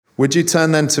Would you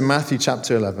turn then to Matthew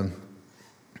chapter 11?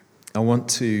 I want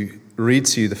to read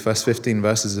to you the first 15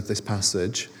 verses of this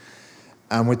passage.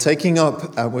 And we're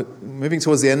moving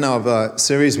towards the end now of a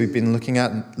series we've been looking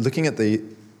at the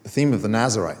theme of the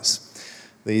Nazarites,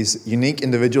 these unique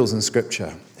individuals in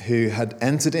Scripture who had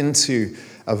entered into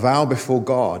a vow before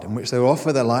God in which they would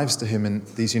offer their lives to Him in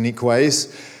these unique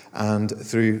ways and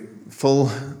through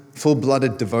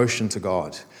full-blooded devotion to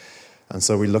God. And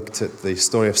so we looked at the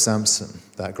story of Samson,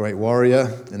 that great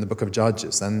warrior in the book of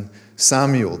Judges, and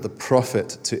Samuel, the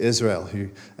prophet to Israel, who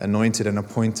anointed and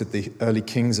appointed the early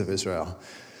kings of Israel.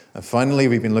 And finally,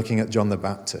 we've been looking at John the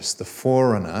Baptist, the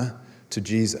forerunner to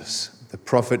Jesus, the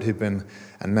prophet who'd been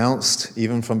announced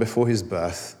even from before his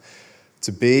birth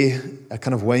to be a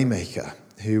kind of waymaker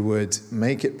who would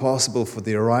make it possible for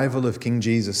the arrival of King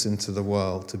Jesus into the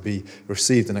world to be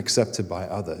received and accepted by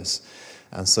others.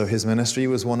 And so his ministry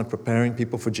was one of preparing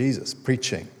people for Jesus,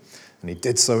 preaching. And he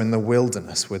did so in the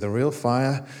wilderness with a real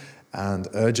fire and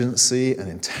urgency and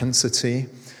intensity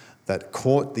that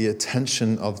caught the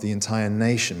attention of the entire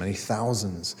nation. Many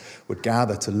thousands would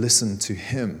gather to listen to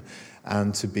him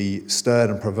and to be stirred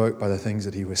and provoked by the things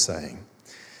that he was saying.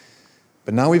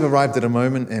 But now we've arrived at a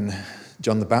moment in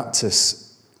John the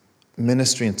Baptist's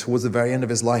ministry and towards the very end of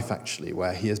his life, actually,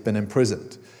 where he has been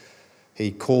imprisoned. He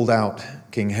called out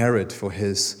King Herod for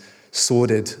his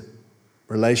sordid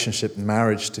relationship and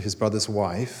marriage to his brother's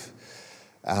wife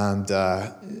and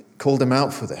called him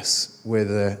out for this with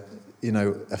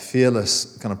a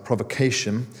fearless kind of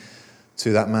provocation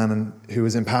to that man who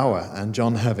was in power. And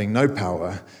John, having no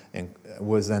power,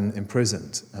 was then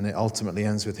imprisoned. And it ultimately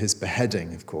ends with his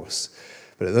beheading, of course.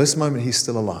 But at this moment, he's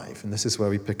still alive. And this is where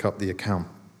we pick up the account.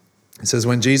 It says,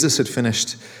 when Jesus had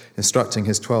finished instructing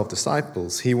his 12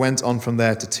 disciples, he went on from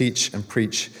there to teach and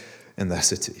preach in their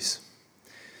cities.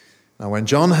 Now, when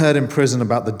John heard in prison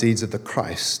about the deeds of the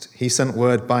Christ, he sent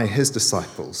word by his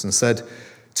disciples and said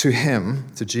to him,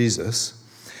 to Jesus,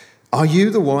 "Are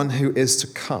you the one who is to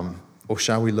come, or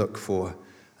shall we look for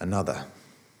another?"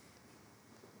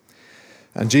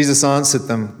 And Jesus answered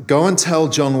them, "Go and tell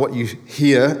John what you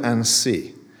hear and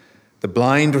see. The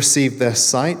blind receive their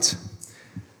sight,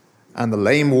 and the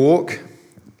lame walk,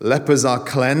 lepers are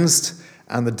cleansed,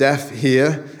 and the deaf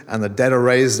hear, and the dead are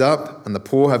raised up, and the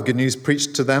poor have good news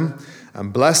preached to them,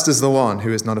 and blessed is the one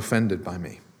who is not offended by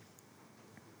me."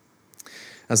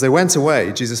 As they went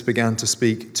away, Jesus began to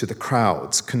speak to the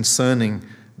crowds concerning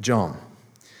John.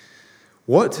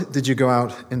 "What did you go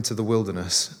out into the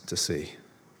wilderness to see?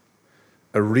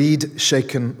 A reed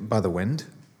shaken by the wind?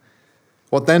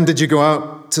 What then did you go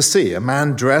out to see? A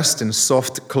man dressed in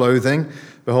soft clothing?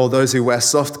 Behold, those who wear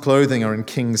soft clothing are in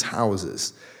kings'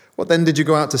 houses. What then did you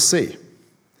go out to see?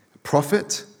 A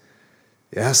prophet?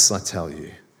 Yes, I tell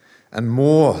you, and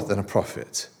more than a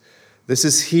prophet. This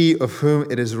is he of whom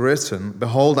it is written,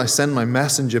 'Behold, I send my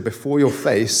messenger before your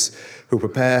face, who will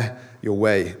prepare your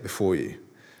way before you.'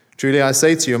 Truly I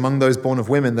say to you, among those born of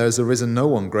women, there has arisen no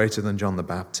one greater than John the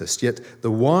Baptist. Yet the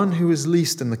one who is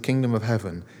least in the kingdom of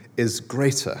heaven is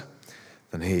greater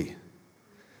than he.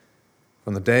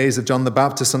 From the days of John the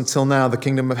Baptist until now, the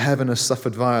kingdom of heaven has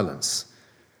suffered violence,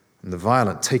 and the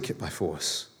violent take it by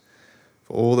force.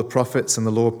 For all the prophets and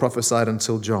the law prophesied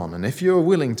until John, and if you are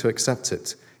willing to accept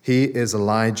it, he is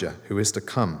Elijah who is to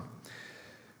come.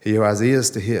 He who has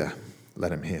ears to hear,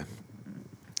 let him hear."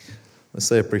 Let's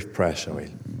say a brief prayer, shall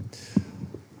we?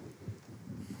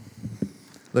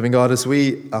 Living God, as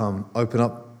we open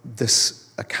up this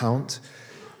account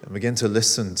and begin to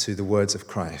listen to the words of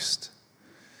Christ,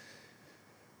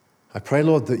 I pray,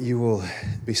 Lord, that you will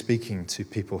be speaking to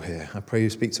people here. I pray you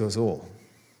speak to us all.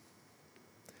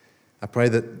 I pray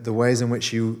that the ways in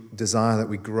which you desire that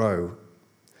we grow,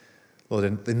 Lord,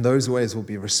 in those ways we'll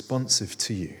be responsive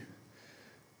to you,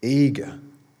 eager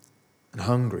and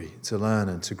hungry to learn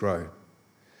and to grow.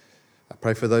 I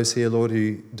pray for those here, Lord,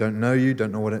 who don't know you,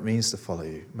 don't know what it means to follow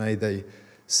you. May they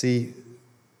see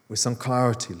with some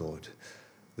clarity, Lord,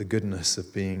 the goodness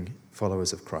of being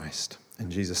followers of Christ.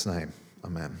 In Jesus' name,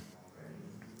 amen.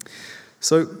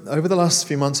 So over the last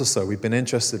few months or so, we've been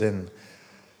interested in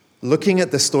looking at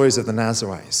the stories of the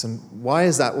Nazarites. And why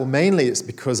is that? Well, mainly it's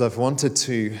because I've wanted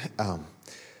to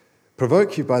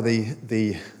provoke you by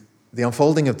the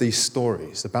unfolding of these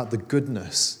stories about the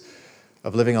goodness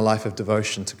of living a life of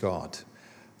devotion to God.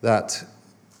 That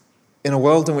in a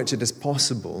world in which it is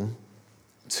possible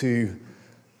to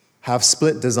have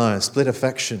split desires, split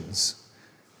affections,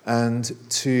 and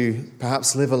to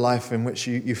perhaps live a life in which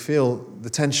you feel the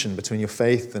tension between your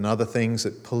faith and other things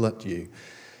that pull at you,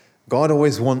 God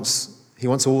always wants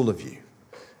all of you.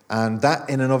 And that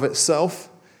in and of itself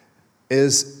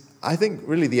is I think,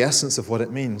 really the essence of what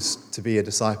it means to be a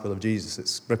disciple of Jesus.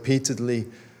 It's repeatedly,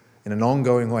 in an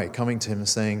ongoing way, coming to him and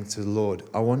saying to the Lord,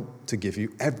 I want to give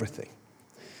you everything.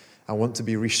 I want to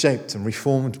be reshaped and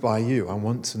reformed by you. I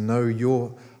want to know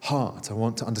your heart. I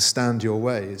want to understand your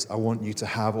ways. I want you to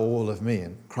have all of me.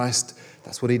 And Christ,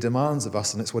 that's what he demands of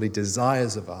us, and it's what he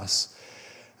desires of us.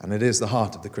 And it is the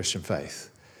heart of the Christian faith.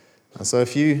 And so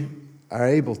if you are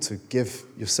able to give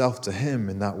yourself to him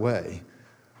in that way,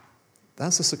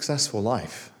 that's a successful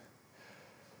life.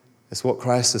 It's what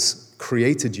Christ has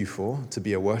created you for, to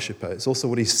be a worshiper. It's also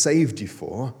what he saved you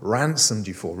for, ransomed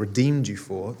you for, redeemed you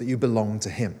for, that you belong to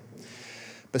him.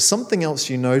 But something else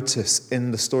you notice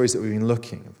in the stories that we've been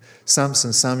looking at,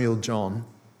 Samson, Samuel, John,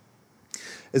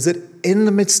 is that in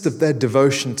the midst of their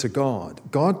devotion to God,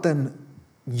 God then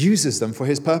uses them for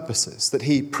his purposes, that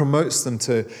he promotes them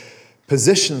to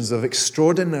positions of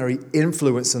extraordinary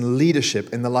influence and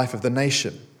leadership in the life of the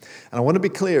nation. And I want to be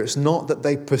clear, it's not that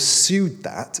they pursued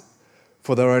that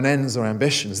for their own ends or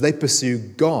ambitions. They pursue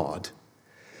God.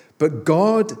 But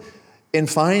God, in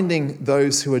finding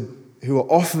those who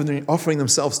are offering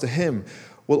themselves to him,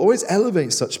 will always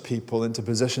elevate such people into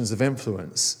positions of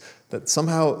influence, that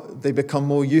somehow they become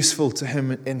more useful to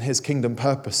him in his kingdom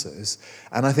purposes.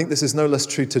 And I think this is no less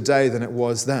true today than it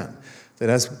was then. That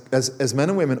as men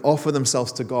and women offer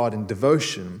themselves to God in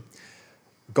devotion,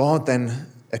 God then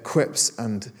equips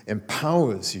and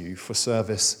empowers you for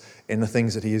service in the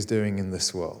things that he is doing in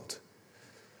this world.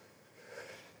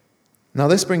 Now,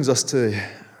 this brings us to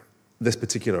this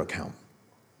particular account.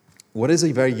 What is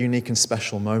a very unique and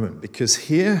special moment? Because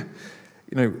here,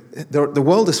 the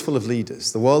world is full of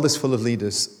leaders. The world is full of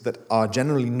leaders that are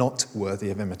generally not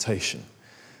worthy of imitation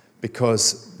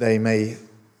because they may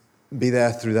be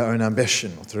there through their own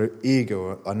ambition or through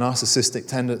ego or narcissistic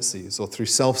tendencies or through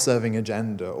self-serving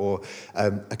agenda or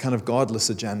a kind of godless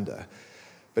agenda.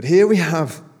 But here we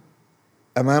have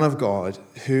a man of God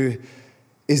who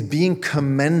is being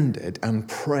commended and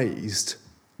praised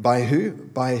by who?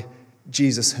 By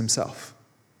Jesus himself.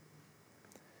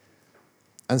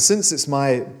 And since it's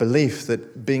my belief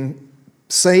that being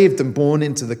saved and born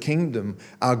into the kingdom,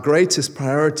 our greatest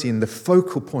priority and the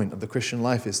focal point of the Christian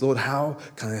life is, Lord, how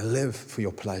can I live for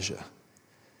your pleasure?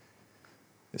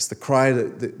 It's the cry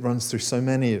that runs through so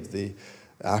many of the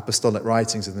apostolic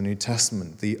writings of the New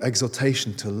Testament, the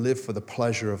exhortation to live for the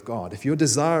pleasure of God. If your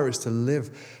desire is to live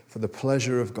for the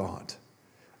pleasure of God,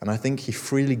 and I think he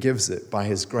freely gives it by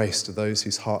his grace to those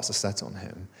whose hearts are set on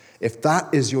him, if that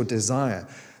is your desire,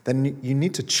 then you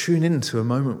need to tune into a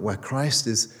moment where Christ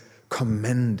is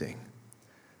commending,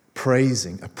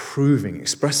 praising, approving,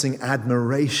 expressing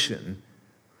admiration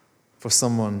for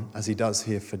someone as he does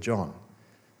here for John.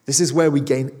 This is where we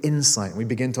gain insight. We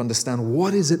begin to understand,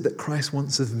 what is it that Christ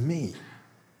wants of me?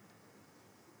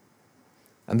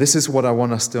 And this is what I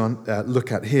want us to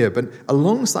look at here. But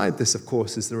alongside this, of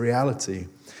course, is the reality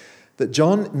that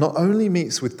John not only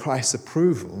meets with Christ's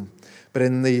approval, but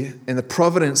in the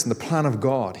providence and the plan of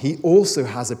God, he also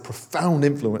has a profound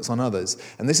influence on others.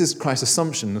 And this is Christ's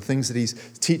assumption, the things that he's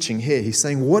teaching here. He's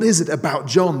saying, what is it about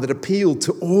John that appealed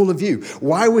to all of you?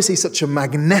 Why was he such a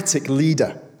magnetic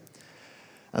leader?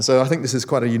 And so I think this is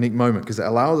quite a unique moment because it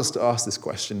allows us to ask this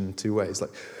question in two ways.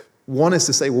 Like, one is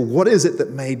to say, well, what is it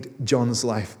that made John's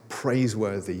life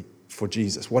praiseworthy for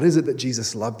Jesus? What is it that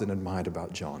Jesus loved and admired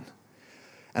about John?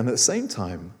 And at the same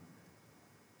time,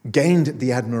 gained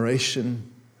the admiration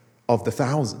of the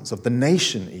thousands, of the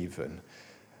nation even,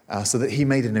 so that he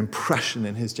made an impression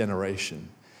in his generation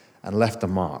and left a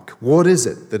mark. What is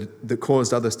it that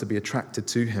caused others to be attracted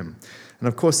to him? And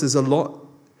of course, there's a lot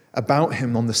about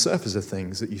him on the surface of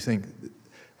things that you think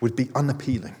would be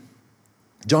unappealing.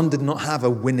 John did not have a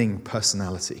winning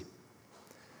personality.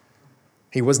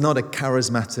 He was not a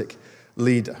charismatic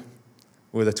leader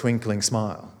with a twinkling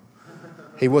smile.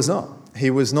 He was not. He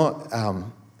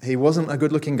wasn't a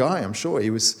good-looking guy, I'm sure.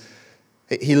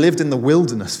 He lived in the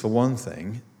wilderness, for one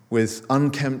thing, with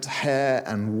unkempt hair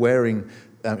and wearing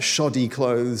shoddy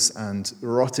clothes and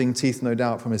rotting teeth, no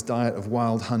doubt, from his diet of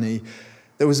wild honey.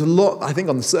 There was a lot, I think,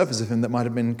 on the surface of him that might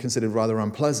have been considered rather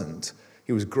unpleasant.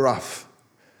 He was gruff,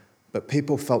 but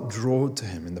people felt drawn to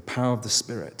him in the power of the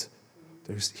Spirit.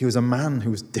 He was a man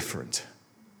who was different.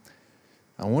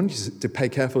 I want you to pay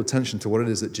careful attention to what it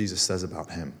is that Jesus says about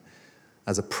him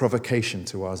as a provocation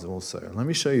to us also. And let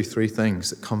me show you three things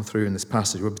that come through in this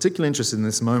passage. We're particularly interested in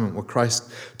this moment where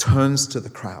Christ turns to the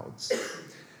crowds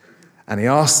and he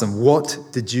asks them, what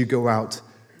did you go out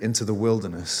into the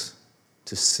wilderness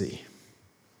to see?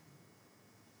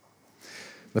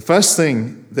 The first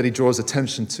thing that he draws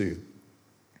attention to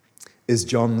is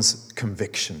John's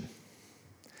conviction.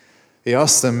 He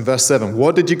asks them, verse 7,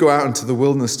 what did you go out into the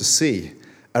wilderness to see?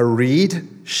 A reed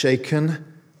shaken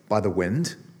by the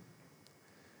wind?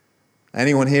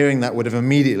 Anyone hearing that would have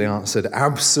immediately answered,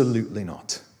 absolutely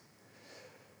not.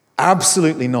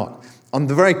 Absolutely not. On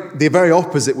the very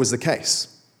opposite was the case.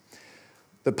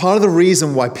 That part of the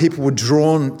reason why people were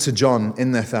drawn to John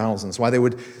in their thousands, why they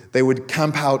would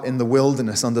camp out in the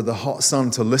wilderness under the hot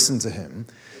sun to listen to him,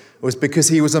 was because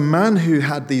he was a man who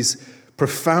had these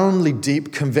profoundly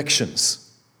deep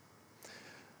convictions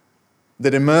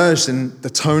that emerged in the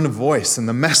tone of voice and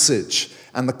the message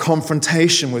and the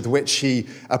confrontation with which he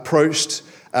approached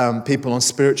people on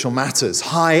spiritual matters,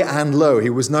 high and low.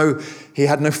 He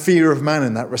had no fear of man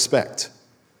in that respect.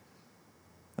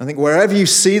 I think wherever you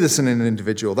see this in an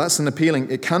individual,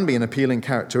 it can be an appealing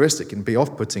characteristic and be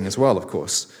off-putting as well, of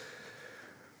course.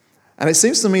 And it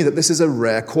seems to me that this is a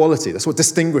rare quality. That's what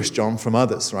distinguished John from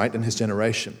others, right, in his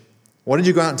generation. What did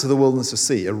you go out into the wilderness to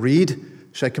see? A reed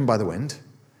shaken by the wind?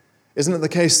 Isn't it the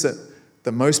case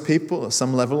that most people at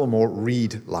some level are more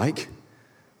reed-like?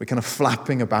 We're kind of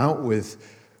flapping about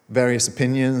with various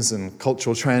opinions and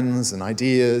cultural trends and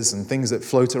ideas and things that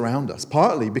float around us,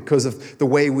 partly because of the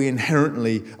way we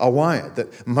inherently are wired,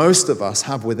 that most of us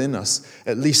have within us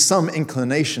at least some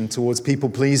inclination towards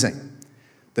people-pleasing,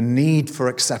 the need for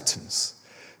acceptance,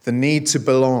 the need to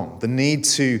belong, the need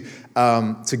to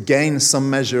gain some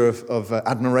measure of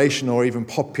admiration or even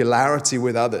popularity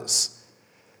with others.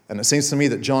 And it seems to me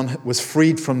that John was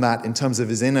freed from that in terms of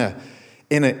his inner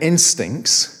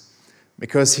instincts,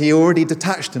 because he already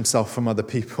detached himself from other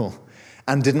people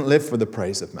and didn't live for the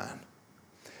praise of man.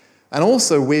 And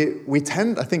also, we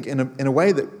tend, I think, in a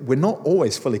way that we're not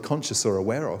always fully conscious or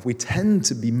aware of, we tend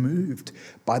to be moved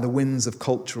by the winds of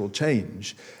cultural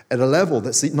change at a level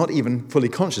that's not even fully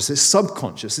conscious. It's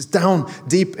subconscious. It's down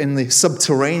deep in the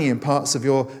subterranean parts of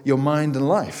your mind and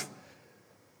life.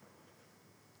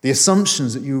 The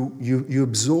assumptions that you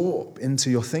absorb into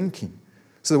your thinking.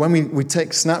 So that when we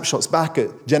take snapshots back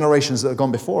at generations that have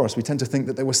gone before us, we tend to think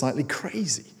that they were slightly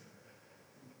crazy.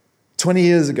 20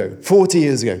 years ago, 40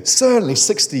 years ago, certainly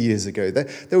 60 years ago,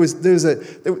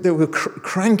 they were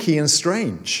cranky and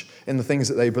strange in the things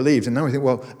that they believed. And now we think,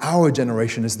 well, our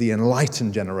generation is the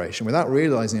enlightened generation, without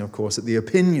realizing, of course, that the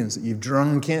opinions that you've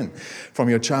drunk in from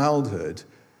your childhood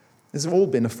has all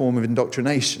been a form of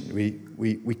indoctrination.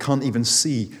 We can't even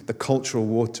see the cultural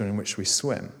water in which we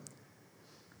swim.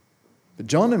 But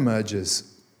John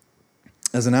emerges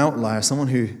as an outlier, someone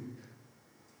who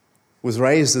was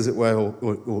raised, as it were,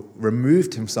 or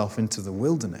removed himself into the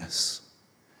wilderness.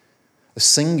 A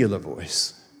singular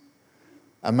voice.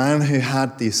 A man who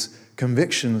had these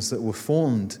convictions that were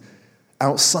formed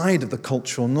outside of the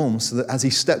cultural norms, so that as he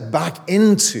stepped back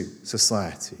into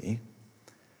society,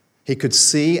 he could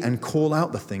see and call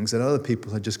out the things that other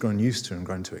people had just grown used to and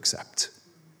grown to accept.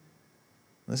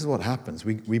 This is what happens.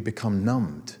 We become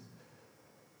numbed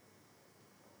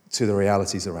to the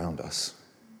realities around us,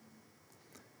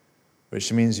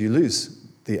 which means you lose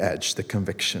the edge, the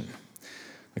conviction.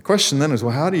 The question then is,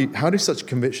 well, how do such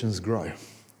convictions grow?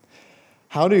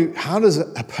 How does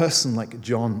a person like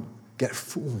John get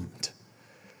formed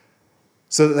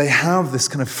so that they have this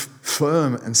kind of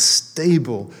firm and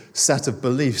stable set of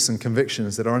beliefs and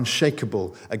convictions that are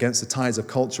unshakable against the tides of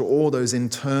culture or those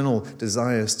internal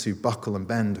desires to buckle and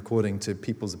bend according to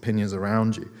people's opinions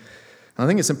around you? And I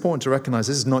think it's important to recognize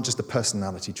this is not just a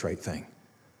personality trait thing.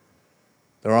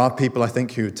 There are people, I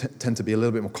think, who tend to be a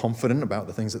little bit more confident about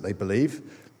the things that they believe,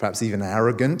 perhaps even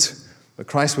arrogant, but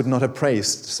Christ would not have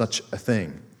praised such a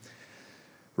thing.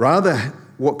 Rather,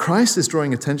 what Christ is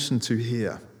drawing attention to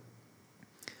here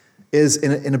is,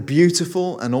 in a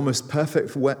beautiful and almost perfect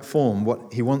form,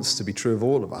 what he wants to be true of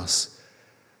all of us.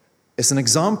 It's an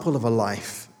example of a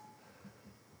life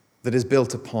that is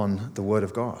built upon the Word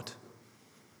of God.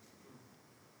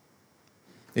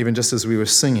 Even just as we were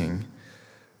singing,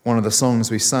 one of the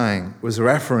songs we sang was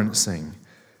referencing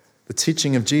the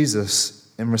teaching of Jesus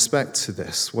in respect to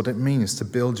this, what it means to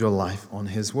build your life on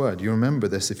his word. You remember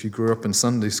this if you grew up in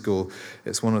Sunday school.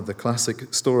 It's one of the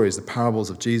classic stories, the parables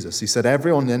of Jesus. He said,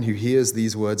 everyone then who hears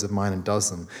these words of mine and does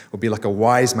them will be like a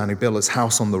wise man who built his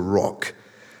house on the rock.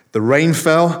 The rain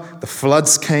fell, the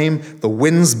floods came, the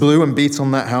winds blew and beat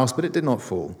on that house, but it did not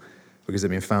fall because it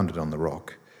had been founded on the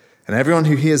rock. And everyone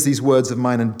who hears these words of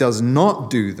mine and does not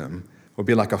do them will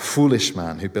be like a foolish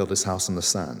man who built his house on the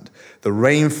sand. The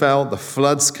rain fell, the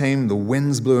floods came, the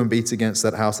winds blew and beat against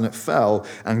that house, and it fell,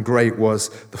 and great was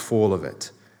the fall of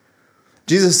it.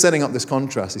 Jesus is setting up this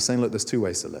contrast. He's saying, look, there's two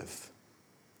ways to live.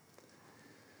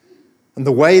 And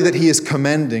the way that he is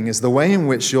commending is the way in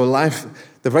which your life,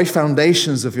 the very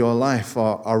foundations of your life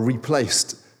are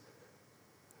replaced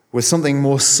with something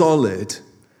more solid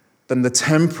than the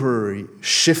temporary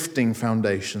shifting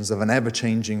foundations of an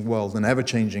ever-changing world, an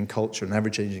ever-changing culture, an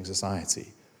ever-changing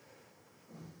society.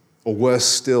 Or worse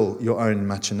still, your own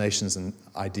machinations and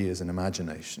ideas and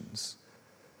imaginations.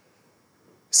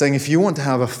 Saying if you want to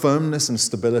have a firmness and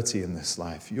stability in this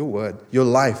life, your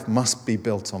life must be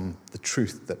built on the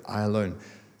truth that I alone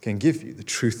can give you, the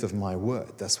truth of my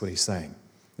word. That's what he's saying.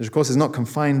 Which, of course, is not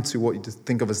confined to what you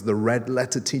think of as the red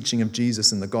letter teaching of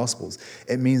Jesus in the Gospels.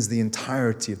 It means the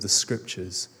entirety of the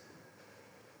scriptures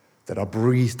that are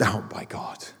breathed out by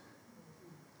God,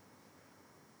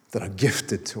 that are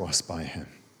gifted to us by him.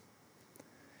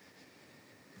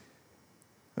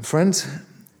 And friends,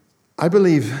 I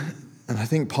believe, and I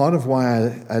think part of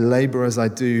why I labor as I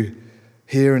do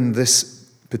here in this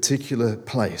particular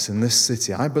place, in this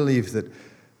city, I believe that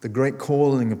the great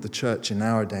calling of the church in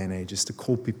our day and age is to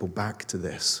call people back to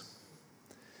this.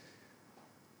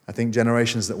 I think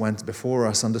generations that went before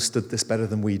us understood this better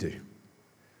than we do.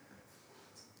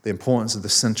 The importance of the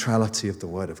centrality of the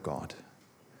Word of God.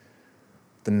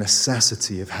 The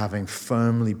necessity of having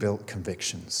firmly built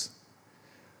convictions.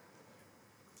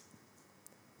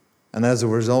 And as a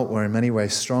result, we're in many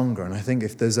ways stronger. And I think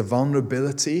if there's a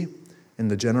vulnerability in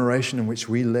the generation in which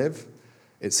we live,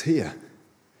 it's here.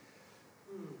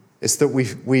 It's that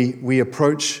we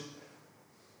approach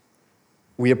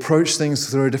things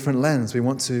through a different lens. We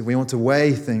want to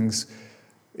weigh things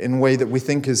in a way that we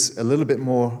think is a little bit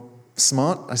more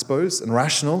smart, I suppose, and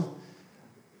rational.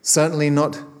 Certainly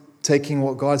not taking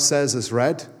what God says as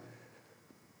read.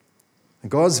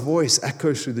 And God's voice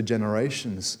echoes through the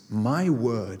generations. My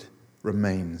word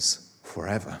remains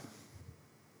forever.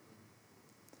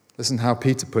 Listen how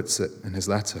Peter puts it in his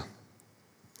letter.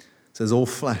 It says, all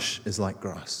flesh is like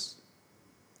grass,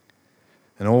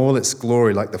 and all its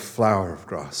glory like the flower of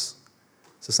grass.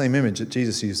 It's the same image that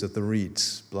Jesus used of the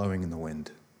reeds blowing in the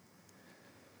wind.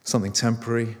 Something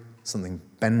temporary, something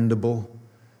bendable. It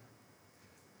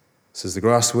says the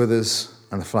grass withers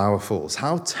and the flower falls.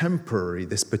 How temporary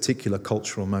this particular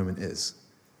cultural moment is.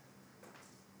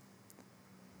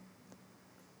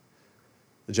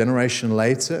 The generation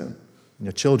later,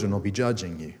 your children will be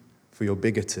judging you for your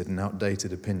bigoted and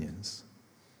outdated opinions.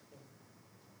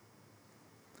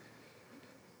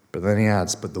 But then he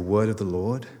adds, but the word of the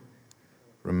Lord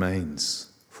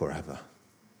remains forever.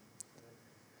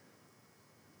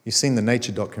 You've seen the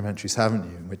nature documentaries, haven't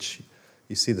you, in which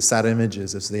you see the sad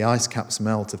images as the ice caps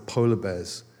melt of polar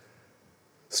bears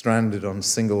stranded on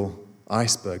single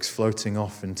icebergs floating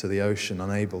off into the ocean,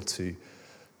 unable to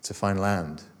find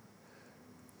land.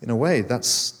 In a way,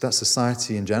 that's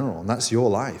society in general, and that's your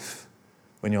life,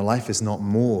 when your life is not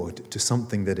moored to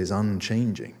something that is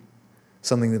unchanging,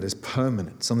 something that is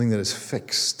permanent, something that is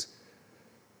fixed.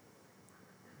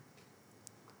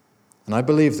 And I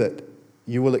believe that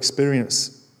you will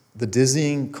experience the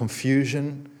dizzying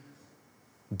confusion,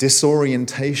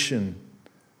 disorientation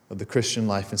of the Christian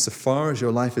life insofar as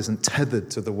your life isn't tethered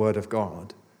to the Word of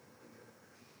God.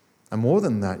 And more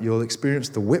than that, you'll experience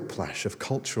the whiplash of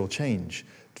cultural change,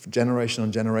 generation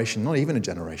on generation, not even a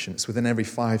generation. It's within every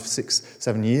 5, 6,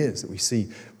 7 years that we see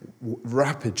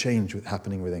rapid change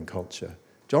happening within culture.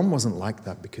 John wasn't like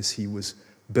that because he was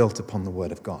built upon the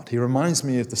Word of God. He reminds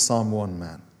me of the Psalm 1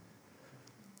 man.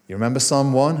 You remember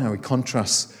Psalm 1, how he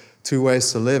contrasts two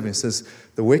ways to live? He says,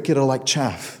 the wicked are like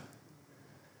chaff.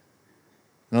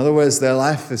 In other words, their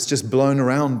life is just blown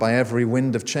around by every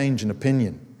wind of change and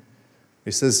opinion.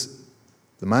 He says,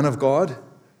 the man of God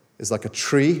is like a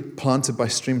tree planted by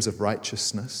streams of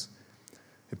righteousness.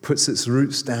 It puts its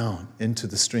roots down into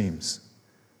the streams,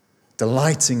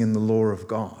 delighting in the law of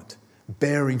God,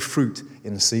 bearing fruit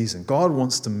in the season. God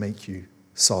wants to make you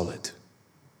solid.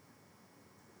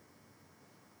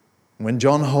 When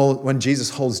Jesus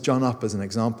holds John up as an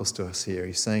example to us here,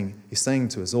 he's saying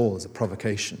to us all as a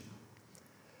provocation,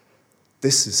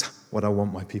 this is what I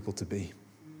want my people to be.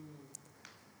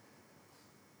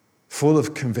 Full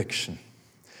of conviction.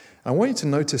 I want you to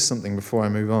notice something before I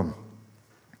move on.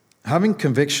 Having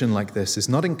conviction like this is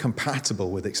not incompatible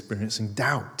with experiencing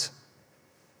doubt.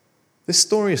 This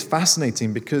story is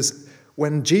fascinating because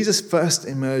when Jesus first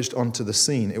emerged onto the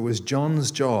scene, it was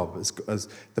John's job as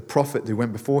the prophet who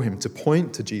went before him to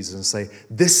point to Jesus and say,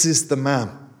 this is the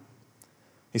man.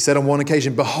 He said on one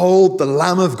occasion, behold the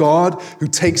Lamb of God who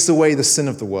takes away the sin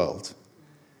of the world.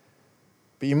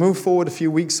 But you move forward a few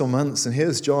weeks or months and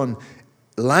here's John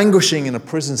languishing in a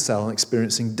prison cell and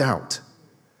experiencing doubt.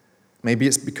 Maybe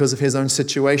it's because of his own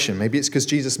situation. Maybe it's because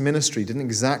Jesus' ministry didn't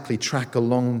exactly track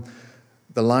along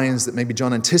the lines that maybe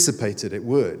John anticipated it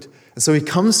would. And so he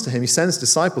comes to him, he sends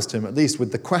disciples to him at least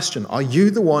with the question, are you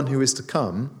the one who is to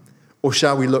come, Or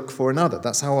shall we look for another?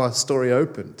 That's how our story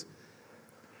opened.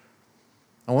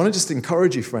 I want to just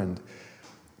encourage you, friend.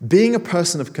 Being a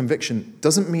person of conviction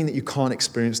doesn't mean that you can't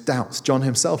experience doubts. John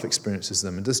himself experiences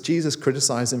them. And does Jesus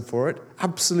criticize him for it?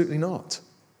 Absolutely not.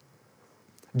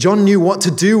 John knew what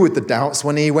to do with the doubts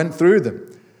when he went through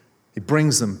them. He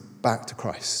brings them back to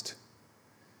Christ.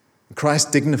 And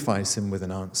Christ dignifies him with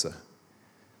an answer.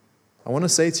 I want to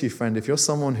say to you, friend, if you're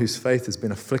someone whose faith has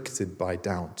been afflicted by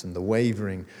doubt and the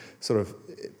wavering, sort of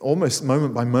almost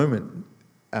moment by moment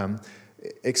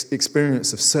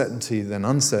experience of certainty, then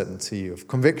uncertainty, of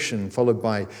conviction followed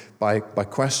by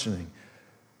questioning,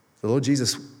 the Lord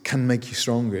Jesus can make you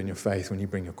stronger in your faith when you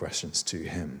bring your questions to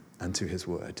him and to his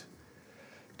word.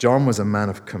 John was a man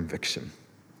of conviction.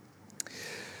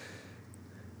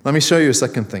 Let me show you a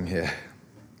second thing here.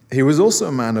 He was also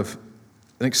a man of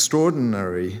an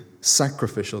extraordinary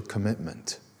sacrificial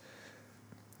commitment.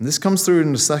 And this comes through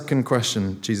in the second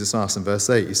question Jesus asked in verse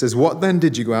 8. He says, "What then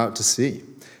did you go out to see?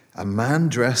 A man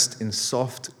dressed in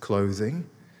soft clothing?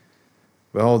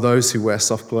 Well, those who wear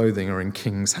soft clothing are in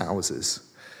kings' houses."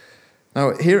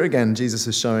 Now, here again, Jesus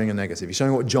is showing a negative. He's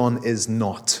showing what John is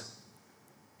not.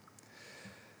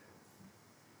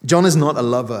 John is not a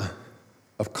lover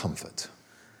of comfort.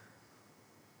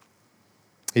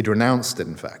 He'd renounced it,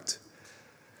 in fact.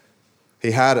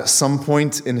 He had at some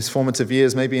point in his formative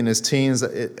years, maybe in his teens,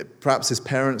 perhaps his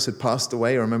parents had passed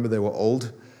away. I remember they were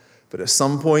old. But at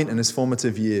some point in his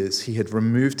formative years, he had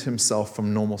removed himself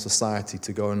from normal society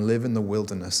to go and live in the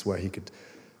wilderness where he could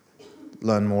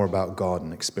learn more about God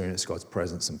and experience God's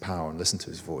presence and power and listen to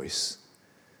his voice.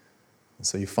 And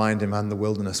so you find him in the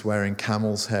wilderness wearing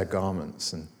camel's hair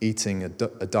garments and eating a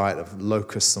diet of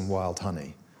locusts and wild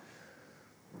honey.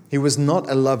 He was not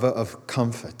a lover of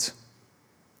comfort.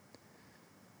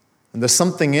 And there's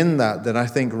something in that I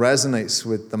think resonates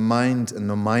with the mind and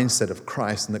the mindset of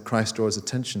Christ and that Christ draws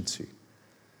attention to.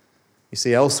 You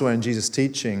see, elsewhere in Jesus'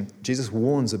 teaching, Jesus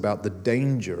warns about the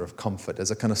danger of comfort as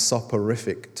a kind of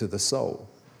soporific to the soul.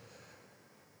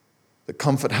 That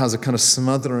comfort has a kind of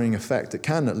smothering effect. It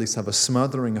can at least have a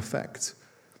smothering effect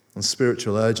on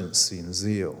spiritual urgency and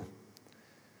zeal.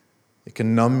 It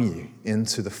can numb you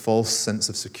into the false sense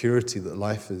of security that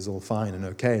life is all fine and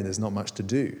okay and there's not much to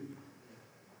do.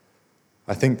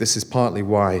 I think this is partly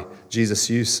why Jesus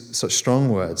used such strong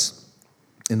words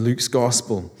in Luke's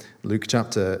Gospel, Luke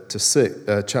chapter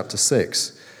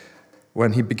 6,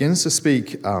 when he begins to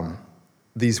speak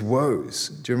these woes.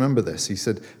 Do you remember this? He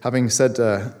said, having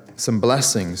said some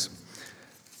blessings,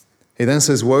 he then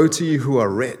says, "Woe to you who are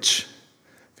rich,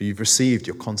 for you've received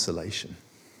your consolation.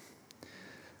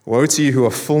 Woe to you who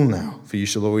are full now, for you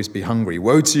shall always be hungry.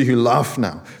 Woe to you who laugh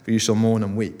now, for you shall mourn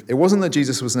and weep." It wasn't that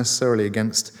Jesus was necessarily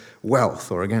against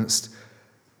wealth or against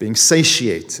being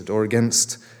satiated or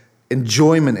against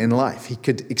enjoyment in life. He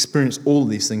could experience all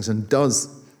these things and does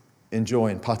enjoy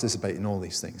and participate in all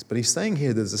these things. But he's saying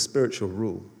here there's a spiritual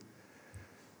rule.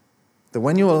 That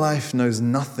when your life knows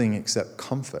nothing except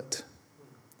comfort,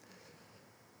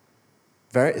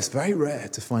 it's very rare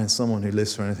to find someone who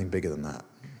lives for anything bigger than that.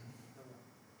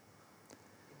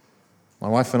 My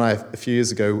wife and I, a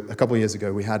couple of years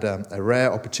ago, we had a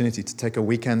rare opportunity to take a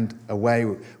weekend away.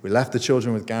 We left the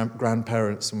children with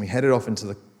grandparents and we headed off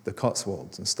into the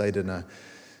Cotswolds and stayed in a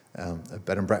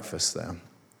bed and breakfast there.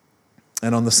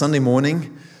 And on the Sunday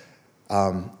morning,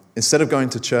 instead of going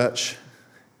to church,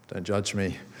 don't judge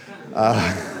me,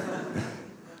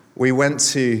 we went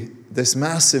to this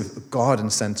massive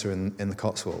garden center in the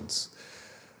Cotswolds.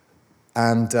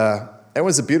 And it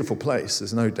was a beautiful place,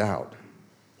 there's no doubt.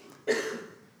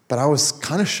 But I was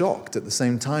kind of shocked at the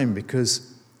same time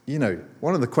because,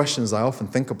 one of the questions I often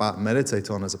think about and meditate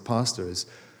on as a pastor is,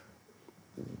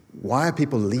 why are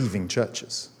people leaving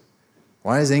churches?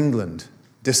 Why is England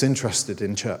disinterested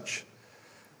in church?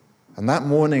 And that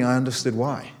morning I understood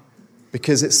why.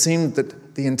 Because it seemed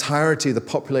that the entirety of the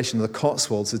population of the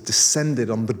Cotswolds had descended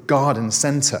on the garden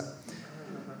center.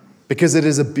 Because it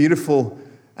is a beautiful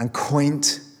and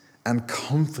quaint and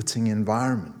comforting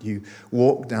environment. You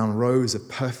walk down rows of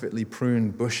perfectly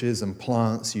pruned bushes and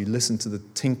plants. You listen to the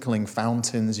tinkling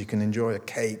fountains. You can enjoy a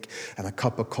cake and a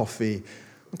cup of coffee.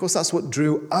 Of course, that's what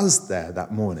drew us there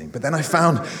that morning. But then I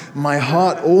found my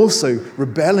heart also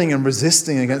rebelling and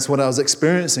resisting against what I was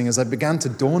experiencing as I began to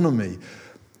dawn on me.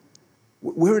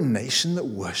 We're a nation that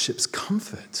worships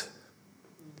comfort.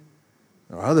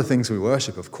 There are other things we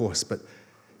worship, of course, but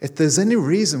if there's any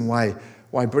reason why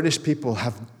British people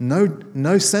have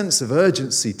no sense of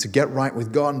urgency to get right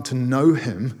with God and to know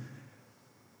Him,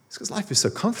 it's because life is so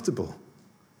comfortable.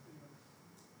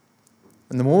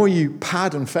 And the more you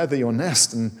pad and feather your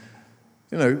nest and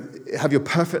have your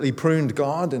perfectly pruned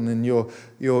garden and your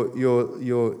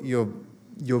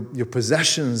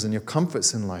possessions and your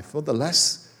comforts in life, well, the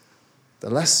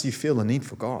less you feel the need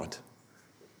for God.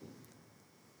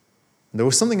 There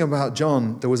was something about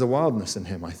John, there was a wildness in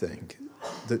him, I think,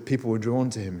 that people were drawn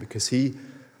to him because he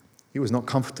was not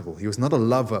comfortable. He was not a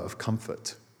lover of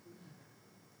comfort.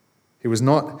 He was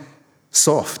not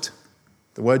soft.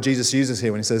 The word Jesus uses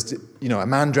here when he says, a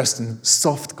man dressed in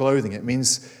soft clothing,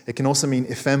 it can also mean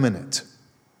effeminate.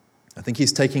 I think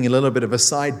he's taking a little bit of a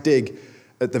side dig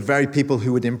at the very people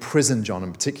who would imprison John,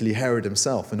 and particularly Herod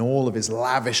himself, and all of his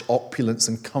lavish opulence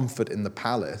and comfort in the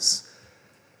palace,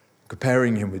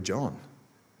 comparing him with John.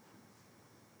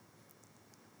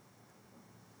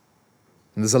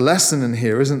 And there's a lesson in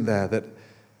here, isn't there, that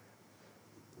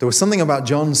there was something about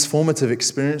John's formative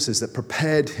experiences that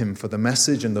prepared him for the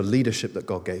message and the leadership that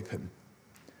God gave him.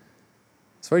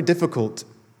 It's very difficult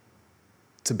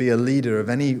to be a leader of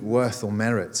any worth or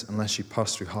merit unless you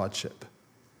pass through hardship.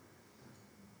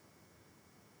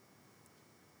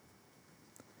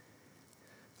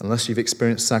 Unless you've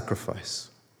experienced sacrifice.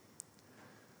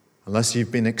 Unless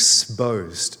you've been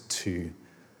exposed to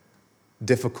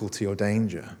difficulty or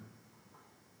danger.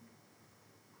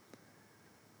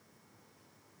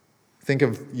 Think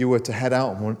of you were to head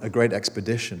out on a great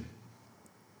expedition.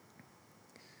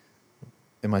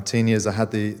 In my teen years, I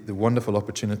had the wonderful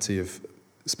opportunity of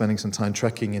spending some time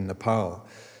trekking in Nepal.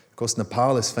 Of course,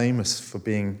 Nepal is famous for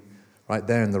being right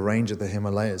there in the range of the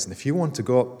Himalayas. And if you want to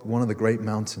go up one of the great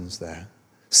mountains there,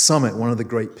 summit one of the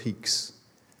great peaks,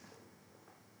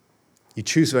 you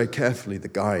choose very carefully the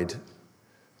guide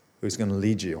who's going to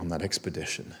lead you on that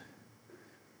expedition.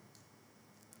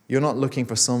 You're not looking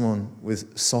for someone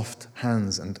with soft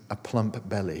hands and a plump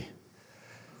belly.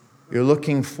 You're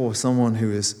looking for someone who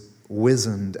is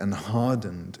wizened and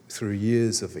hardened through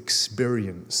years of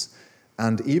experience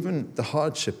and even the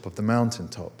hardship of the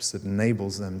mountaintops that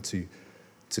enables them to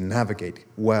navigate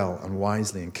well and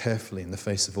wisely and carefully in the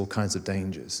face of all kinds of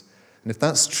dangers. And if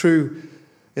that's true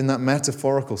in that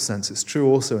metaphorical sense, it's true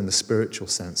also in the spiritual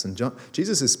sense. And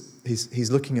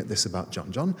he's looking at this about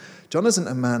John. John isn't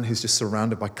a man who's just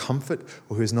surrounded by comfort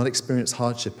or who has not experienced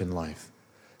hardship in life.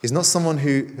 He's not someone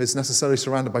who is necessarily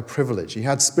surrounded by privilege. He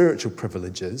had spiritual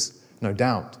privileges, no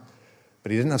doubt,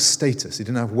 but he didn't have status, he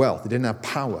didn't have wealth, he didn't have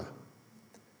power.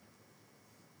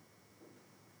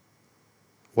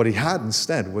 What he had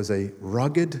instead was a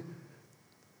rugged,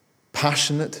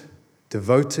 passionate,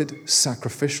 devoted,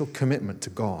 sacrificial commitment to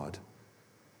God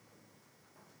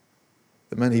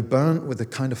that meant he burnt with the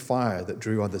kind of fire that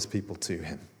drew others people to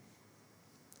him.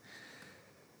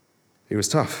 He was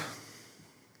tough.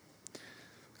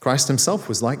 Christ himself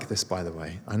was like this, by the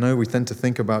way. I know we tend to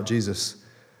think about Jesus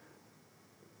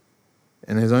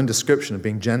in his own description of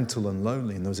being gentle and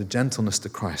lowly, and there was a gentleness to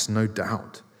Christ, no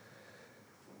doubt.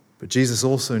 But Jesus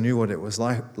also knew what it was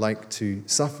like to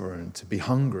suffer and to be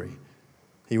hungry.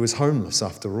 He was homeless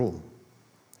after all.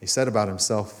 He said about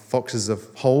himself, foxes have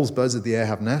holes, birds of the air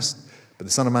have nests, but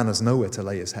the Son of Man has nowhere to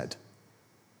lay his head.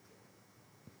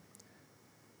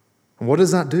 And what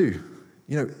does that do?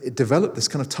 It developed this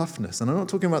kind of toughness. And I'm not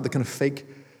talking about the kind of fake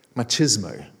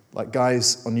machismo, like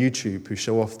guys on YouTube who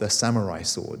show off their samurai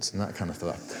swords and that kind of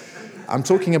stuff. I'm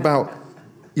talking about,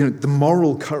 the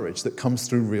moral courage that comes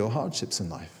through real hardships in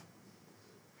life.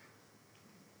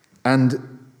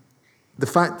 And the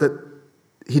fact that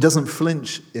he doesn't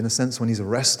flinch, in a sense, when he's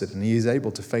arrested and he is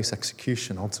able to face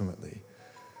execution ultimately.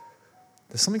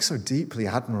 There's something so deeply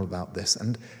admirable about this.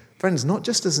 And friends, not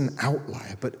just as an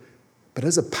outlier, but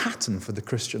as a pattern for the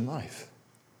Christian life.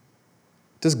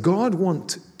 Does God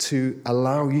want to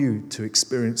allow you to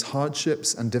experience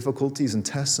hardships and difficulties and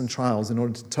tests and trials in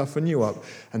order to toughen you up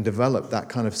and develop that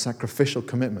kind of sacrificial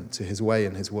commitment to his way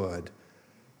and his word?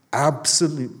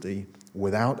 Absolutely,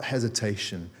 without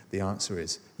hesitation, the answer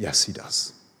is yes, he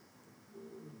does.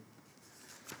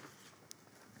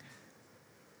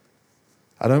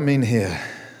 I don't mean here,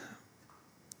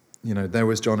 there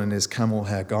was John in his camel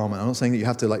hair garment. I'm not saying that you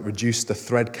have to reduce the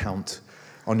thread count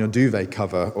on your duvet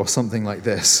cover or something like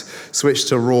this, switch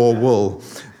to raw wool.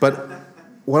 But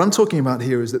what I'm talking about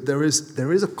here is that there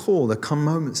is a call. There come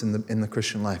moments in the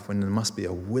Christian life when there must be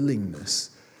a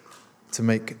willingness to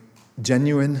make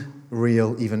genuine,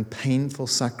 real, even painful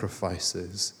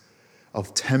sacrifices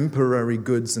of temporary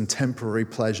goods and temporary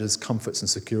pleasures, comforts and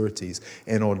securities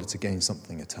in order to gain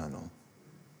something eternal.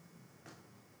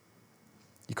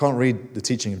 You can't read the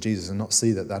teaching of Jesus and not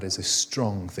see that that is a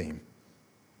strong theme.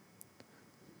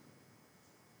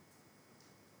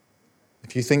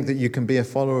 If you think that you can be a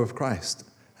follower of Christ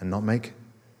and not make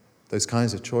those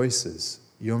kinds of choices,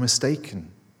 you're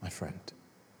mistaken, my friend.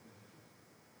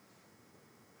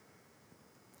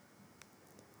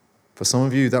 For some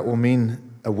of you, that will mean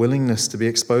a willingness to be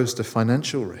exposed to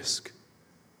financial risk,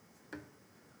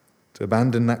 to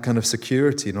abandon that kind of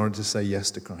security in order to say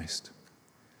yes to Christ.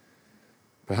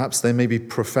 Perhaps there may be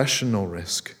professional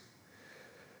risk,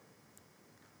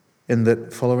 in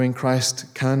that following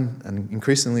Christ can, and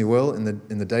increasingly will in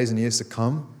the days and years to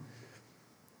come,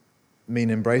 mean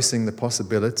embracing the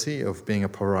possibility of being a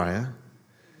pariah.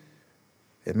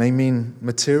 It may mean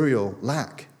material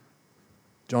lack.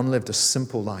 John lived a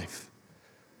simple life.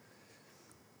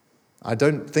 I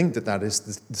don't think that is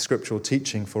the scriptural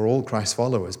teaching for all Christ's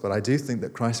followers, but I do think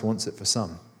that Christ wants it for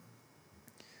some.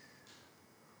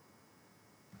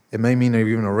 It may mean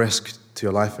even a risk to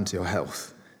your life and to your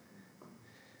health.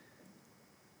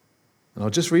 And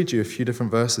I'll just read you a few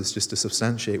different verses just to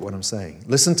substantiate what I'm saying.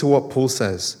 Listen to what Paul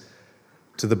says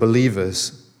to the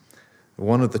believers,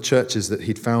 one of the churches that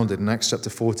he'd founded in Acts chapter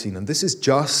 14. And this is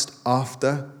just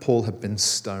after Paul had been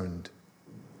stoned.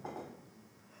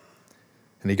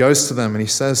 And he goes to them and he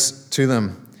says to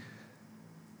them,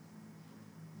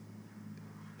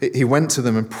 he went to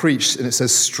them and preached, and it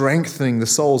says, strengthening the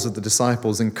souls of the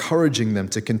disciples, encouraging them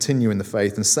to continue in the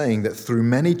faith, and saying that through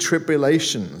many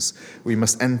tribulations we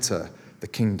must enter the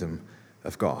kingdom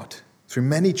of God. Through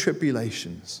many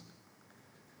tribulations.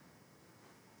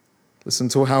 Listen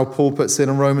to how Paul puts it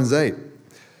in Romans 8. You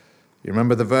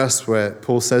remember the verse where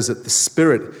Paul says that the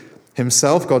Spirit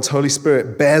himself, God's Holy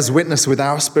Spirit, bears witness with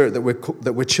our spirit that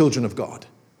we're children of God.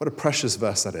 What a precious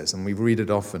verse that is, and we read it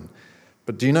often.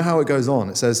 But do you know how it goes on?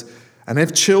 It says, and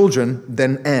if children,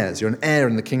 then heirs. You're an heir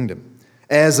in the kingdom.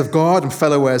 Heirs of God and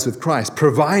fellow heirs with Christ,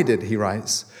 provided, he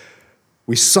writes,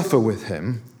 we suffer with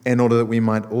him in order that we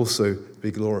might also be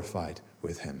glorified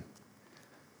with him.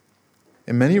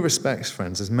 In many respects,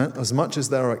 friends, as much as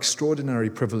there are extraordinary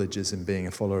privileges in being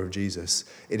a follower of Jesus,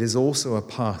 it is also a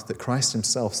path that Christ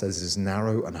himself says is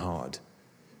narrow and hard.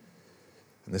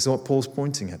 And this is what Paul's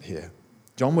pointing at here.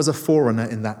 John was a forerunner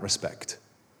in that respect.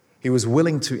 He was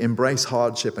willing to embrace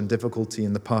hardship and difficulty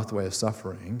in the pathway of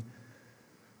suffering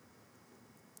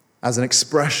as an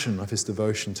expression of his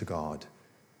devotion to God.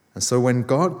 And so when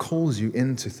God calls you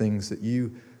into things that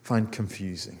you find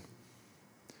confusing,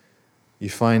 you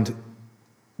find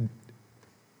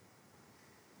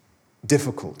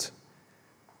difficult,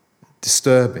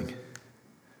 disturbing,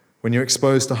 when you're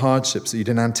exposed to hardships that you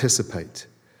didn't anticipate,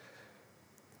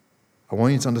 I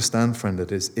want you to understand, friend,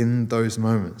 that it is in those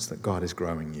moments that God is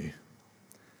growing you.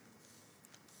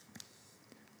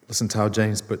 Listen to how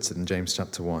James puts it in James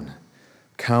chapter 1.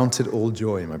 Count it all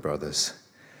joy, my brothers,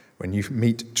 when you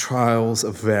meet trials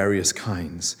of various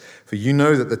kinds. For you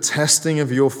know that the testing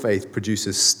of your faith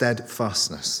produces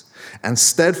steadfastness. And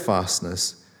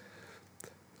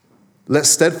let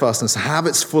steadfastness have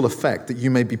its full effect, that you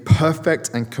may be perfect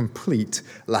and complete,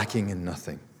 lacking in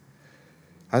nothing.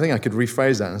 I think I could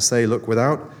rephrase that and say, look,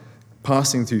 without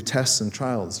passing through tests and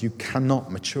trials, you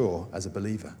cannot mature as a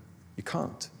believer. You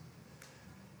can't.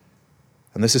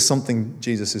 And this is something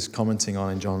Jesus is commenting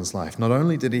on in John's life. Not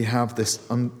only did he have this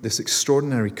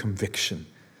extraordinary conviction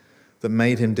that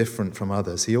made him different from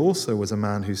others, he also was a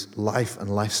man whose life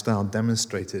and lifestyle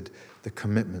demonstrated the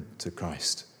commitment to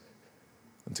Christ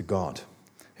and to God.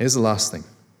 Here's the last thing.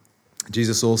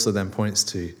 Jesus also then points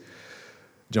to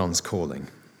John's calling.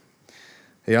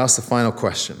 He asks the final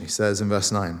question. He says in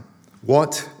verse 9,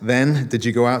 what then did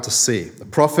you go out to see? A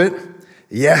prophet?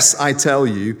 Yes, I tell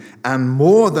you, and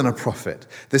more than a prophet.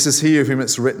 This is he of whom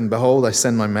it's written, behold, I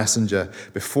send my messenger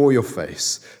before your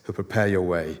face, who prepare your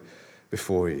way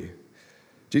before you.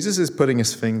 Jesus is putting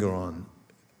his finger on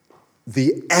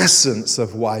the essence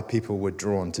of why people were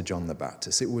drawn to John the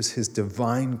Baptist. It was his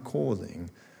divine calling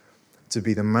to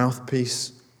be the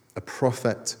mouthpiece, a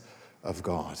prophet of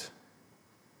God.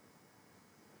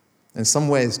 In some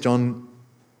ways, John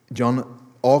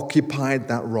occupied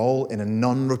that role in a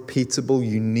non-repeatable,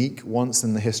 unique, once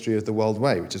in the history of the world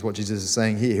way, which is what Jesus is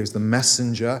saying here. He was the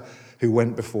messenger who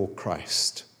went before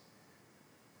Christ.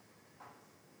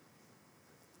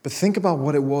 But think about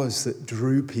what it was that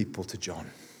drew people to John.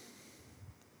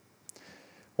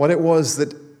 What it was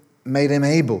that made him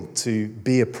able to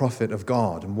be a prophet of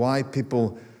God, and why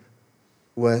people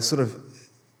were sort of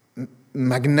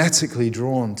magnetically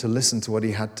drawn to listen to what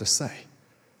he had to say.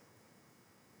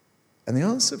 And the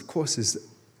answer, of course, is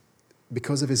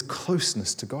because of his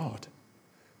closeness to God.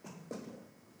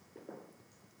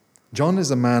 John is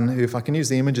a man who, if I can use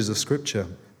the images of Scripture,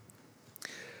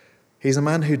 he's a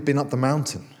man who'd been up the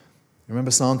mountain.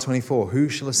 Remember Psalm 24, who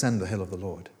shall ascend the hill of the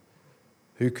Lord?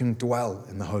 Who can dwell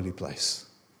in the holy place?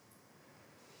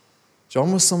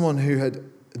 John was someone who had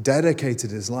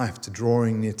dedicated his life to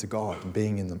drawing near to God and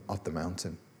being up the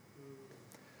mountain.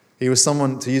 He was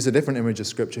someone, to use a different image of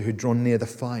Scripture, who'd drawn near the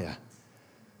fire.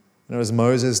 As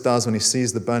Moses does when he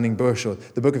sees the burning bush, or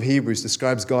the book of Hebrews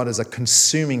describes God as a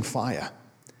consuming fire.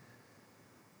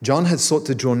 John had sought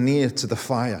to draw near to the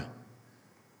fire.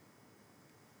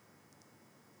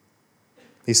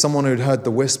 He's someone who'd heard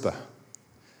the whisper.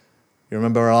 You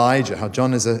remember Elijah, how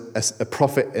John is a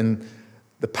prophet in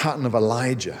the pattern of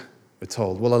Elijah, we're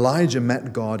told. Well, Elijah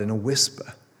met God in a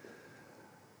whisper.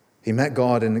 He met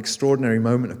God in an extraordinary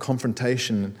moment of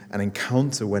confrontation and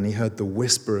encounter when he heard the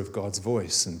whisper of God's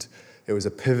voice, and it was a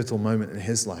pivotal moment in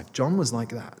his life. John was like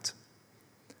that.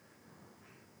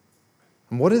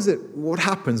 And what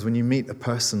happens when you meet a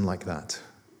person like that?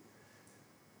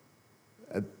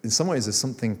 In some ways, there's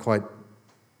something quite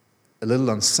a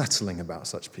little unsettling about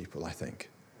such people, I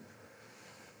think,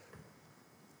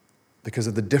 because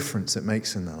of the difference it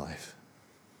makes in their life.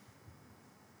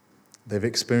 They've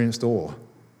experienced awe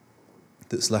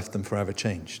that's left them forever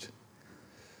changed.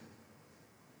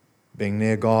 Being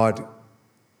near God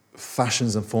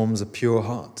fashions and forms a pure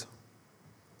heart,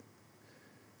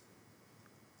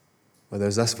 where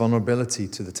there's less vulnerability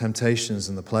to the temptations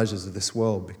and the pleasures of this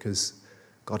world because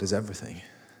God is everything.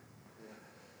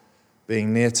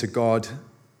 Being near to God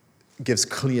gives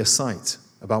clear sight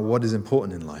about what is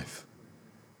important in life,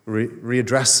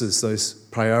 readdresses those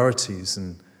priorities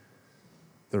and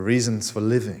the reasons for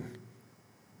living.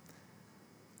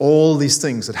 All these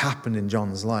things that happened in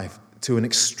John's life to an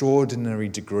extraordinary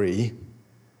degree.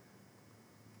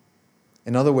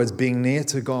 In other words, being near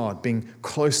to God, being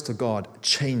close to God,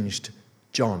 changed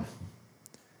John.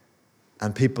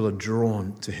 And people are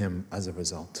drawn to him as a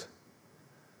result.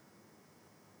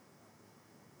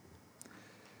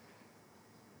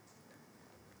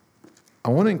 I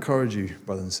want to encourage you,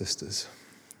 brothers and sisters,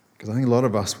 because I think a lot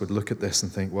of us would look at this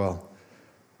and think, well,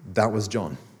 that was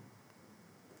John.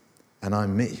 And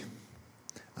I'm me.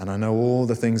 And I know all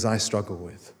the things I struggle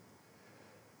with,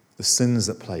 the sins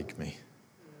that plague me,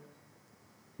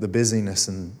 the busyness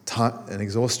and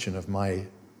exhaustion of my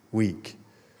week,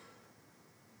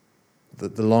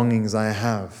 the longings I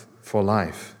have for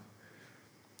life.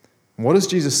 And what does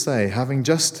Jesus say? Having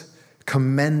just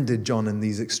commended John in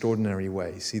these extraordinary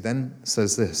ways, he then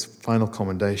says this final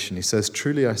commendation. He says,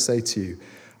 "Truly I say to you,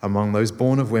 among those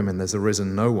born of women, there's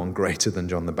arisen no one greater than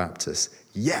John the Baptist.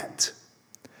 Yet,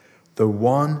 the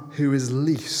one who is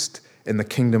least in the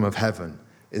kingdom of heaven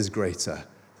is greater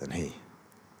than he."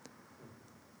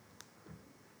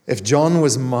 If John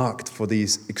was marked for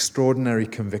these extraordinary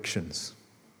convictions,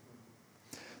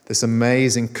 this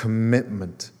amazing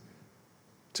commitment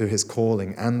to his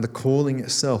calling and the calling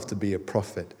itself to be a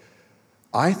prophet,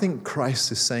 I think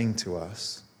Christ is saying to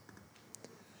us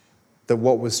that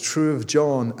what was true of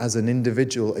John as an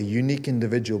individual, a unique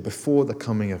individual before the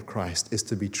coming of Christ, is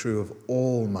to be true of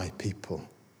all my people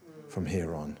from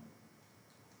here on.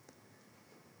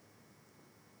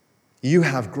 You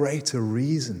have greater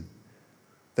reason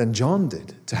than John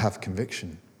did to have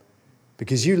conviction,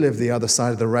 because you live the other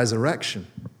side of the resurrection.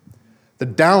 The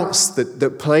doubts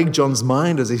that plagued John's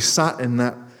mind as he sat in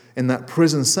that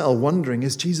prison cell wondering,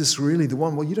 is Jesus really the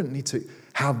one? Well, you don't need to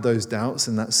have those doubts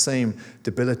in that same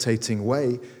debilitating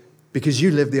way, because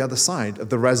you live the other side of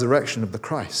the resurrection of the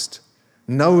Christ.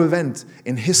 No event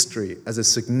in history as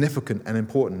significant and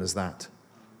important as that.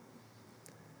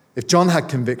 If John had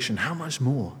conviction, how much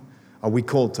more are we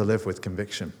called to live with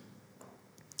conviction?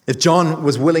 If John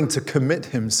was willing to commit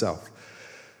himself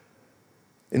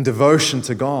in devotion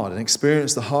to God and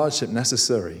experience the hardship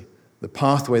necessary, the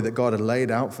pathway that God had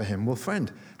laid out for him, well,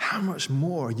 friend, how much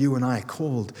more are you and I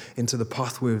called into the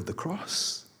pathway of the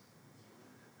cross?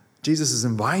 Jesus has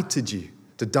invited you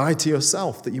to die to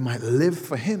yourself that you might live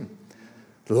for him.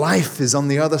 Life is on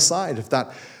the other side of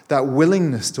that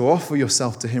willingness to offer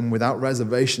yourself to him without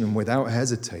reservation and without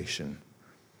hesitation.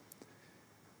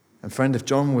 And friend, if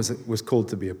John was called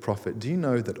to be a prophet, do you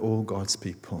know that all God's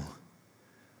people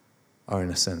are, in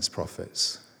a sense,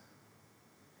 prophets?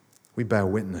 We bear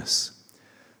witness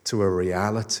to a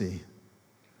reality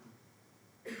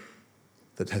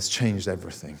that has changed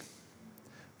everything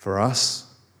for us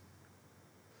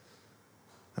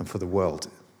and for the world.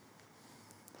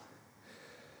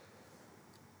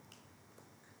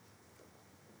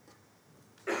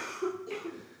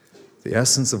 The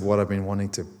essence of what I've been wanting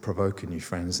to provoke in you,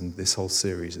 friends, in this whole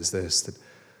series is this,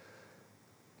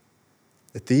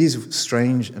 that these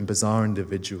strange and bizarre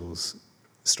individuals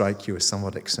strike you as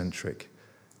somewhat eccentric.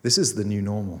 This is the new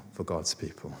normal for God's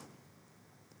people.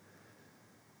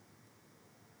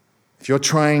 If you're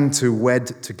trying to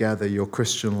wed together your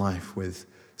Christian life with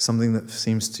something that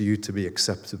seems to you to be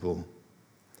acceptable,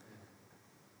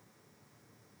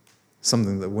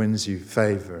 something that wins you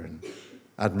favor and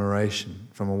admiration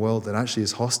from a world that actually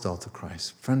is hostile to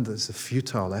Christ. Friend, that's a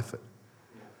futile effort.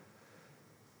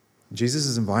 Jesus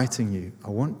is inviting you. I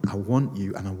want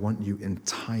you, and I want you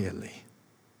entirely.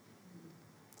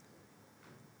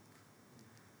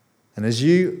 And as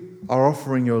you are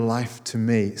offering your life to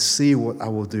me, see what I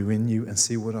will do in you and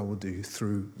see what I will do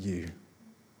through you.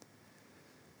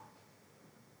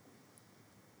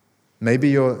 Maybe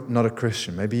you're not a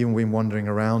Christian. Maybe you've been wandering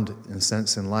around, in a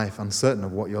sense, in life, uncertain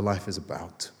of what your life is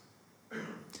about.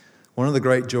 One of the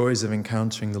great joys of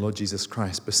encountering the Lord Jesus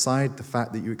Christ, beside the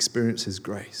fact that you experience His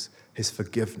grace, His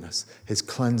forgiveness, His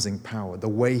cleansing power, the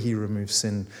way He removes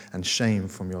sin and shame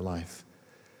from your life,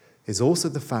 is also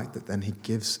the fact that then He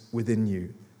gives within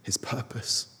you His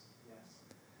purpose. Yes.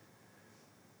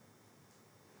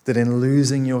 That in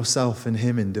losing yourself in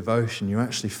Him in devotion, you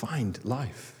actually find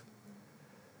life.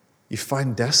 You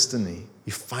find destiny.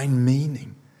 You find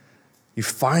meaning. You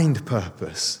find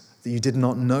purpose that you did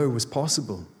not know was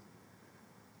possible.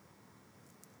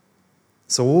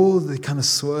 So all the kind of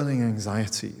swirling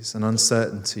anxieties and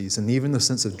uncertainties and even the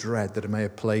sense of dread that may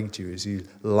have plagued you as you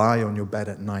lie on your bed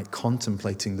at night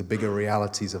contemplating the bigger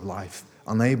realities of life,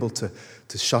 unable to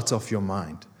shut off your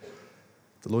mind,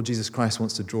 the Lord Jesus Christ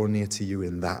wants to draw near to you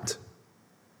in that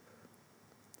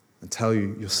and tell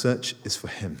you your search is for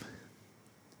Him.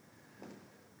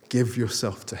 Give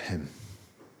yourself to Him.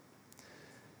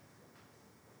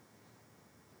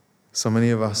 So many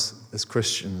of us as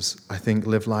Christians, I think,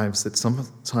 live lives that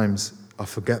sometimes are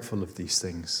forgetful of these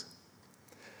things.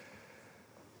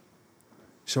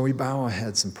 Shall we bow our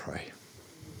heads and pray?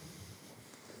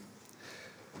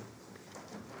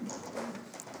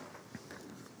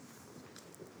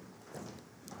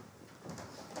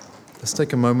 Let's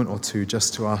take a moment or two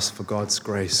just to ask for God's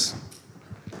grace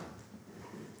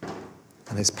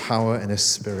and His power and His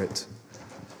Spirit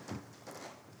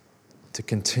to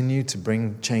continue to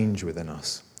bring change within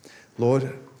us.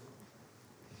 Lord,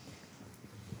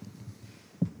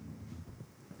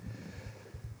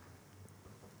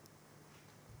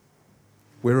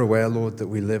 we're aware, Lord, that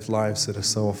we live lives that are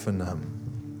so often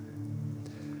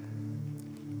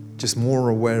just more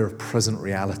aware of present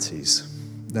realities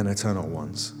than eternal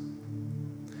ones.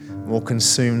 More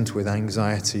consumed with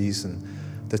anxieties and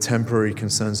the temporary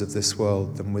concerns of this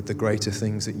world than with the greater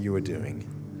things that you are doing.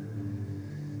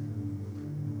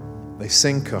 They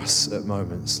sink us at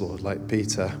moments, Lord, like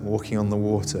Peter walking on the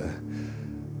water,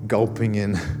 gulping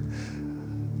in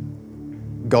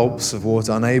gulps of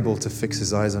water, unable to fix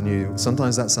his eyes on you.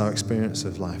 Sometimes that's our experience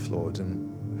of life, Lord, and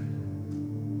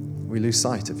we lose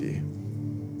sight of you.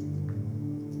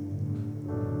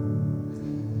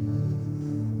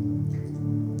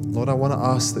 Lord, I want to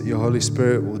ask that your Holy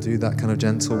Spirit will do that kind of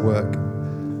gentle work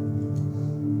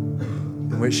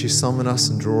in which you summon us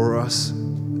and draw us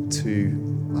to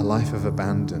a life of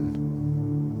abandon,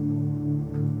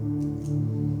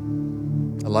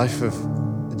 a life of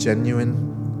genuine,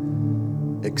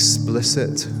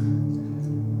 explicit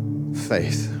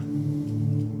faith.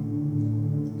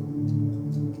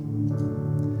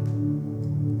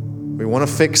 We want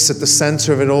to fix at the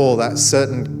center of it all that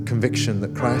certain conviction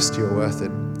that Christ, you're worth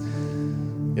it.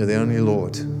 You're the only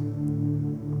Lord.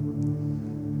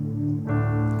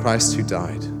 Christ who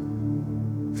died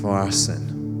for our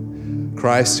sin.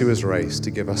 Christ who was raised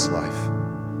to give us life.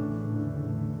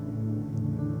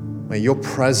 May your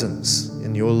presence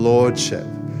and your lordship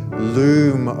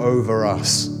loom over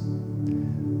us,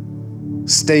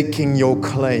 staking your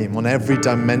claim on every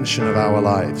dimension of our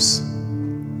lives,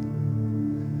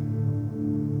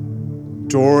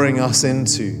 drawing us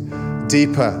into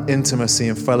deeper intimacy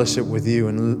and fellowship with you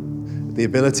and the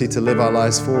ability to live our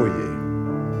lives for you.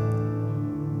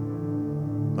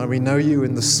 May we know you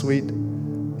in the sweet,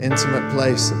 intimate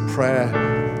place of prayer,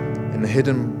 in the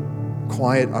hidden,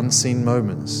 quiet, unseen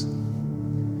moments.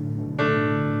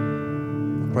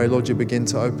 I pray, Lord, you begin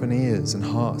to open ears and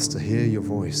hearts to hear your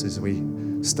voice as we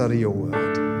study your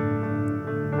word.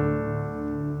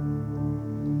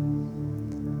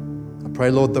 I pray,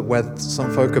 Lord, that where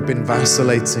some folk have been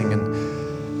vacillating and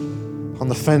on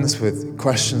the fence with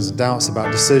questions and doubts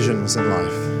about decisions in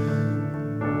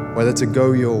life, whether to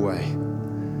go your way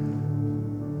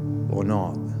or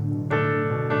not,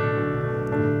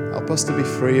 help us to be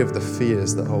free of the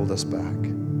fears that hold us back.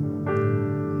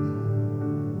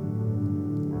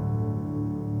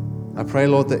 I pray,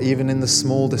 Lord, that even in the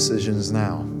small decisions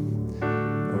now,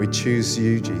 when we choose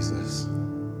you, Jesus,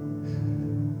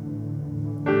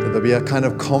 that there'll be a kind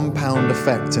of compound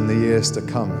effect in the years to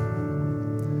come.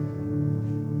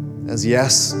 As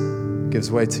yes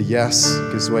gives way to yes,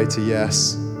 gives way to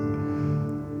yes,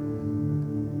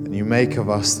 and you make of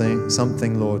us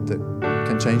something, Lord, that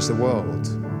can change the world,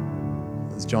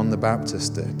 as John the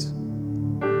Baptist did.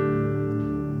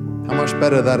 How much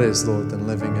better that is, Lord, than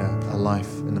living a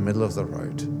life in the middle of the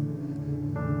road,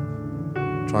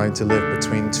 trying to live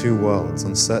between two worlds,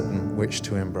 uncertain which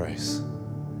to embrace.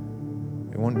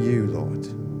 We want you, Lord.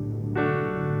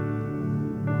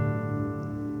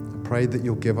 I pray that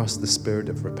you'll give us the spirit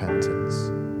of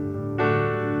repentance.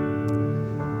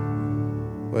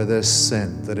 Where there's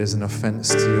sin that is an offense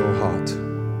to your heart,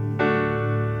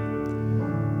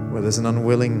 where there's an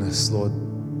unwillingness, Lord,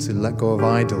 to let go of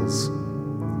idols,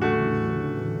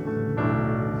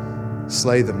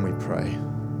 slay them, we pray.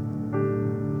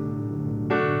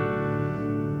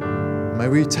 May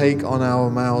we take on our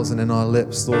mouths and in our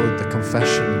lips, Lord, the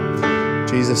confession,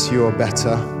 Jesus, you are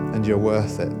better and you're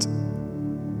worth it.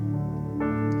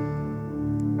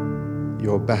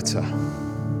 You're better.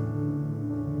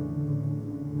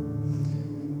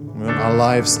 We want our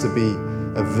lives to be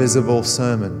a visible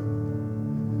sermon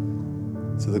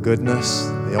to the goodness,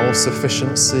 the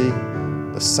all-sufficiency,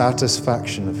 the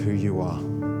satisfaction of who you are.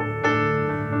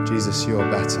 Jesus, you are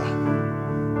better.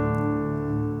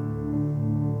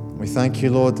 We thank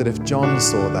you, Lord, that if John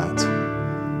saw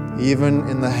that, even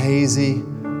in the hazy,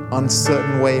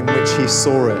 uncertain way in which he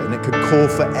saw it, and it could call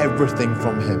for everything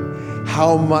from him,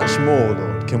 how much more,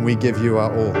 Lord, can we give you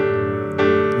our all,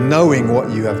 knowing what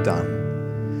you have done,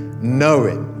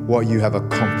 knowing what you have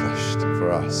accomplished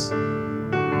for us.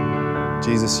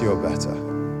 Jesus, you are better.